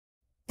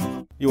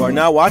You are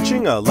now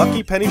watching a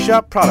Lucky Penny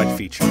Shop product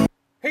feature.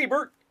 Hey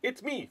Bert,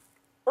 it's me,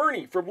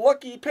 Ernie from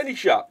Lucky Penny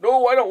Shop.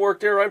 No, I don't work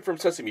there, I'm from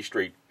Sesame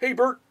Street. Hey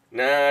Bert.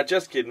 Nah,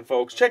 just kidding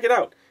folks. Check it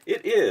out.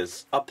 It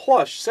is a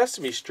plush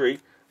Sesame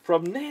Street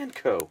from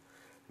Nanco.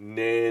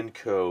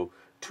 Nanco,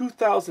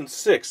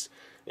 2006.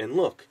 And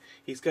look,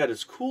 he's got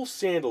his cool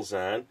sandals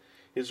on,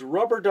 his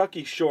rubber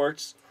ducky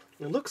shorts.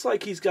 It looks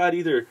like he's got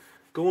either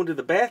going to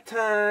the bath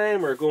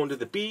time or going to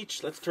the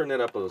beach. Let's turn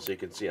that up a little so you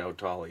can see how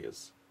tall he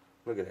is.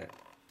 Look at that.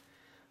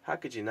 How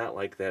could you not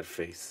like that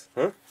face?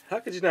 Huh? How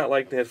could you not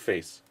like that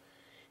face?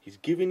 He's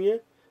giving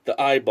you the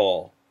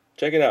eyeball.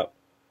 Check it out.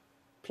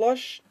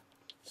 Plush,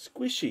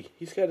 squishy.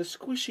 He's got a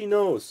squishy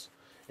nose.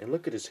 And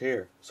look at his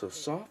hair. So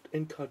soft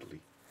and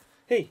cuddly.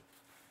 Hey,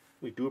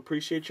 we do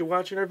appreciate you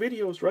watching our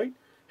videos, right?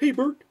 Hey,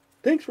 Bert,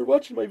 thanks for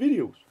watching my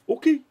videos.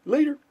 Okay,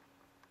 later.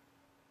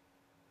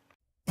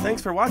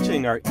 Thanks for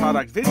watching our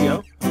product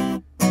video.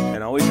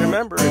 And always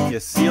remember, if you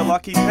see a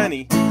lucky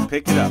penny,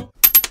 pick it up.